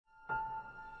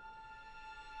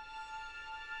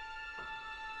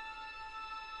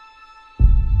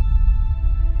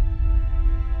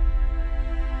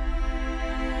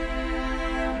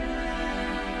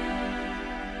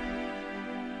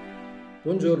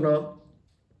Buongiorno.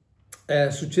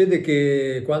 Succede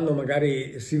che quando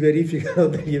magari si verificano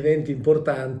degli eventi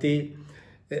importanti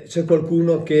c'è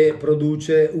qualcuno che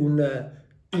produce un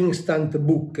instant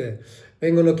book.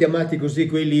 Vengono chiamati così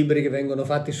quei libri che vengono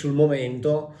fatti sul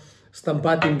momento,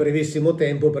 stampati in brevissimo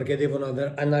tempo perché devono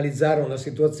analizzare una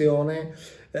situazione,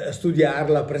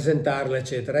 studiarla, presentarla,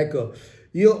 eccetera. Ecco,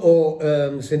 io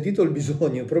ho sentito il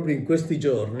bisogno proprio in questi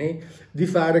giorni di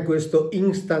fare questo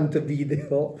instant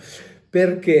video.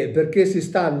 Perché? Perché si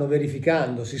sono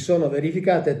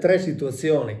verificate 3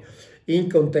 situazioni in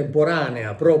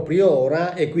contemporanea proprio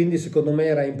ora e quindi secondo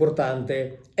me è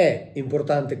importante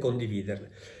condividerle.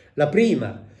 La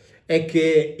prima è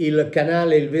che il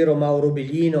canale Il Vero Mauro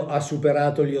Biglino ha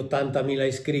superato gli 80.000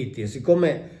 iscritti e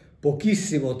siccome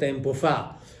pochissimo tempo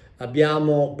fa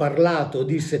abbiamo parlato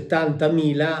di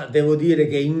 70.000, devo dire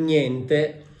che in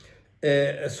niente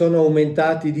sono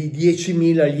aumentati di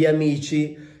 10.000 gli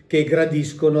amici che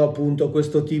gradiscono appunto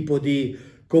questo tipo di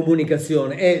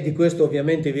comunicazione e di questo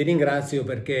ovviamente vi ringrazio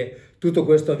perché tutto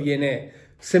questo avviene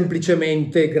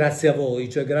semplicemente grazie a voi,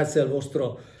 cioè grazie al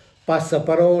vostro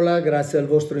passaparola, grazie al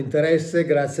vostro interesse,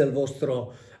 grazie al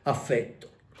vostro affetto.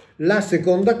 La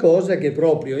seconda cosa è che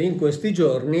proprio in questi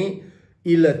giorni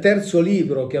il terzo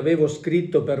libro che avevo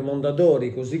scritto per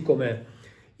Mondadori, così come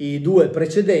i 2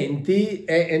 precedenti,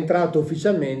 è entrato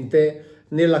ufficialmente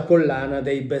nella collana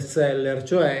dei bestseller,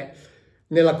 cioè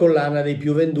nella collana dei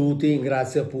più venduti,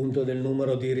 grazie appunto del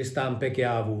numero di ristampe che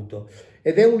ha avuto.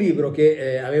 Ed è un libro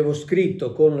che avevo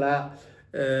scritto con la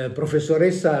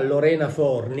professoressa Lorena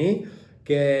Forni,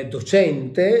 che è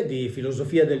docente di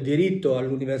filosofia del diritto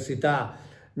all'Università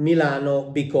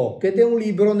Milano Bicocca, ed è un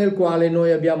libro nel quale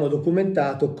noi abbiamo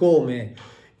documentato come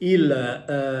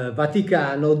il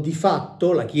Vaticano, di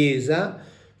fatto la Chiesa,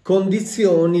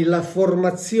 condizioni la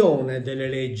formazione delle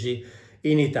leggi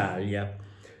in Italia.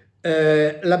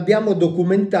 L'abbiamo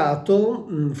documentato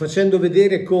facendo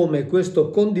vedere come questo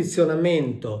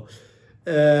condizionamento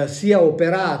sia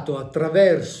operato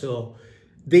attraverso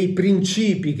dei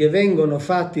principi che vengono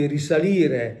fatti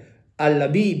risalire alla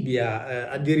Bibbia,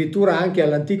 addirittura anche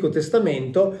all'Antico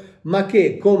Testamento, ma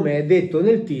che, come è detto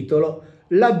nel titolo,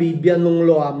 la Bibbia non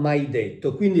lo ha mai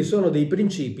detto. Quindi sono dei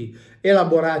principi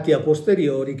elaborati a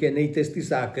posteriori che nei testi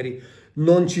sacri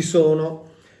non ci sono.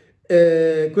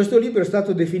 Questo libro è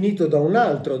stato definito da un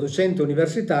altro docente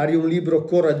universitario un libro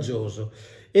coraggioso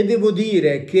e devo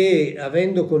dire che,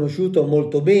 avendo conosciuto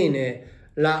molto bene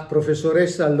la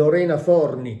professoressa Lorena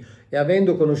Forni e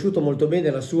avendo conosciuto molto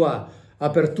bene la sua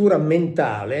apertura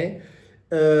mentale,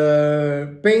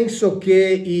 penso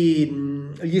che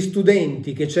gli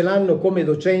studenti che ce l'hanno come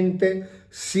docente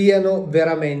siano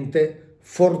veramente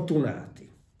fortunati.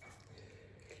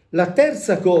 La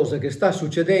terza cosa che sta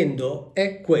succedendo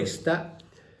è questa.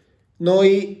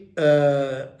 Noi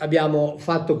abbiamo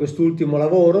fatto quest'ultimo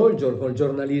lavoro col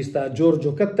giornalista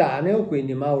Giorgio Cattaneo,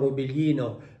 quindi Mauro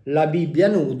Biglino, la Bibbia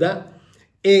Nuda,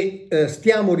 e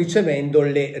stiamo ricevendo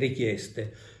le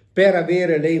richieste. Per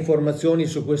avere le informazioni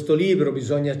su questo libro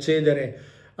bisogna accedere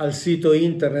al sito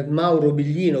internet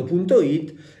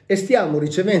MAUROBIGLINO.IT e stiamo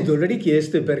ricevendo le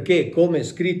richieste perché, come è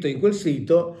scritto in quel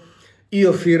sito,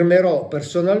 io firmerò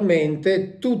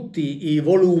personalmente tutti i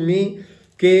volumi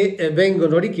che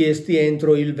vengono richiesti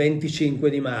entro il 25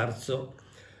 di marzo.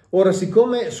 Ora,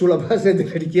 siccome sulla base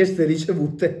delle richieste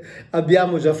ricevute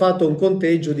abbiamo già fatto un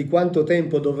conteggio di quanto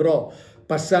tempo dovrò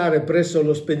passare presso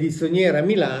lo spedizioniere a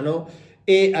Milano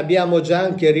e abbiamo già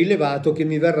anche rilevato che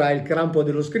mi verrà il crampo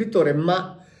dello scrittore,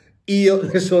 ma io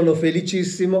ne sono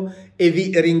felicissimo e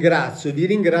vi ringrazio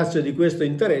di questo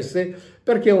interesse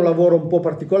perché è un lavoro un po'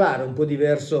 particolare, un po'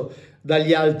 diverso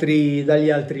dagli altri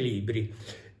libri.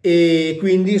 E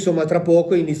quindi insomma tra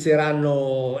poco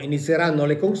inizieranno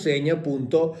le consegne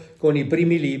appunto con i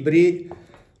primi libri,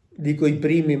 dico i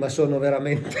primi ma sono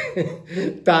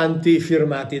veramente tanti,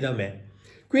 firmati da me.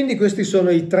 Quindi questi sono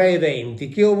i 3 eventi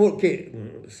che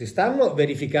si stanno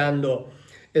verificando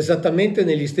esattamente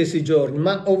negli stessi giorni,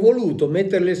 ma ho voluto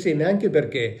metterli insieme anche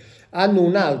perché hanno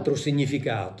un altro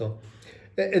significato.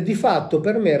 Di fatto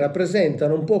per me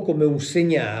rappresentano un po' come un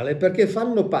segnale perché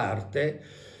fanno parte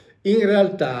in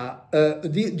realtà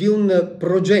di un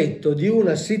progetto, di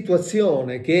una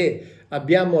situazione che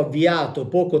abbiamo avviato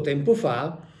poco tempo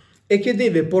fa e che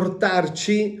deve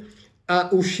portarci a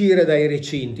uscire dai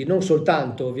recinti, non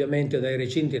soltanto ovviamente dai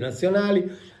recinti nazionali,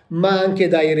 ma anche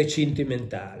dai recinti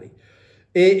mentali.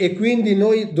 E quindi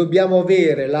noi dobbiamo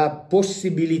avere la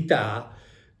possibilità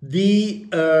di,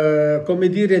 come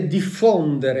dire,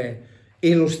 diffondere,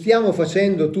 e lo stiamo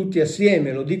facendo tutti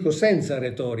assieme, lo dico senza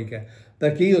retorica,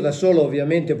 perché io da solo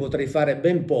ovviamente potrei fare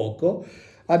ben poco,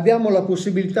 abbiamo la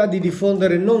possibilità di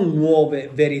diffondere non nuove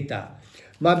verità,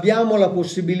 ma abbiamo la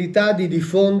possibilità di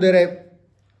diffondere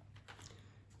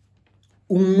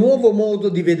un nuovo modo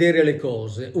di vedere le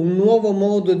cose, un nuovo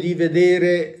modo di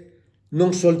vedere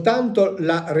non soltanto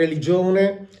la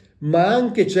religione, ma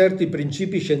anche certi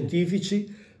principi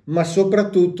scientifici, ma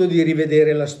soprattutto di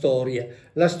rivedere la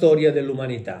storia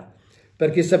dell'umanità.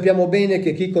 Perché sappiamo bene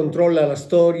che chi controlla la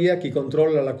storia, chi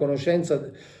controlla la conoscenza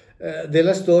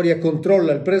della storia,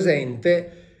 controlla il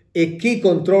presente, e chi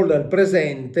controlla il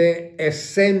presente è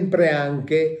sempre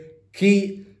anche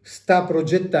chi sta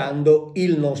progettando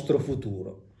il nostro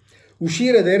futuro.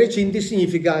 Uscire dai recinti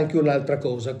significa anche un'altra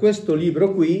cosa. Questo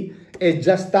libro qui è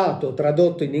già stato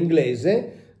tradotto in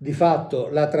inglese, di fatto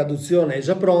la traduzione è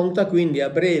già pronta, quindi a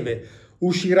breve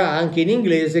uscirà anche in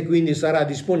inglese, quindi sarà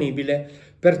disponibile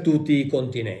per tutti i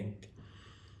continenti.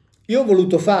 Io ho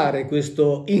voluto fare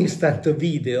questo instant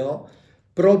video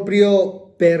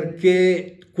proprio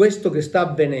perché questo che sta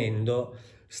avvenendo,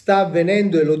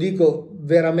 e lo dico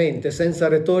veramente senza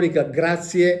retorica,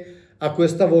 grazie a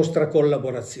questa vostra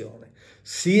collaborazione,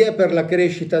 sia per la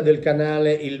crescita del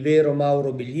canale Il Vero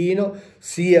Mauro Biglino,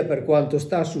 sia per quanto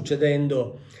sta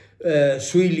succedendo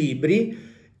sui libri,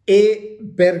 e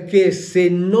perché se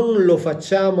non lo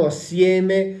facciamo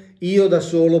assieme io da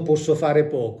solo posso fare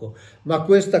poco, ma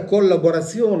questa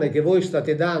collaborazione che voi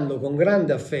state dando con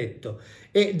grande affetto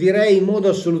e direi in modo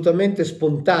assolutamente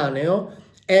spontaneo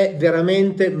è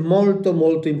veramente molto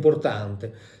molto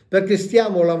importante, perché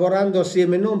stiamo lavorando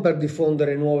assieme non per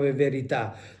diffondere nuove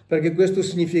verità, perché questo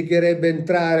significherebbe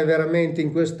entrare veramente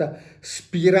in questa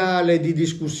spirale di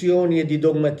discussioni e di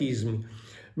dogmatismi,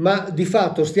 ma di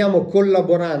fatto stiamo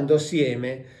collaborando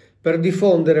assieme per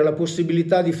diffondere la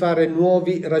possibilità di fare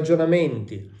nuovi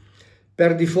ragionamenti,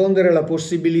 per diffondere la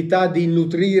possibilità di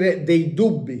nutrire dei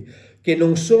dubbi che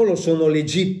non solo sono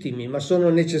legittimi, ma sono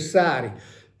necessari,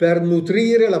 per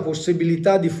nutrire la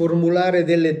possibilità di formulare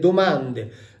delle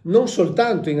domande, non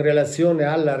soltanto in relazione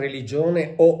alla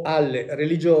religione o alle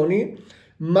religioni,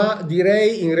 ma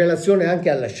direi in relazione anche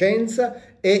alla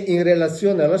scienza e in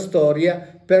relazione alla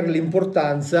storia, per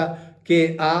l'importanza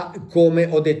che ha, come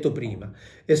ho detto prima.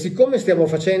 E siccome stiamo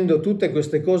facendo tutte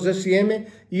queste cose assieme,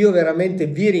 io veramente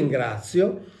vi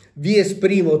ringrazio, vi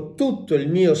esprimo tutto il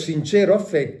mio sincero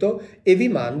affetto e vi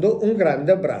mando un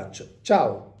grande abbraccio.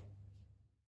 Ciao!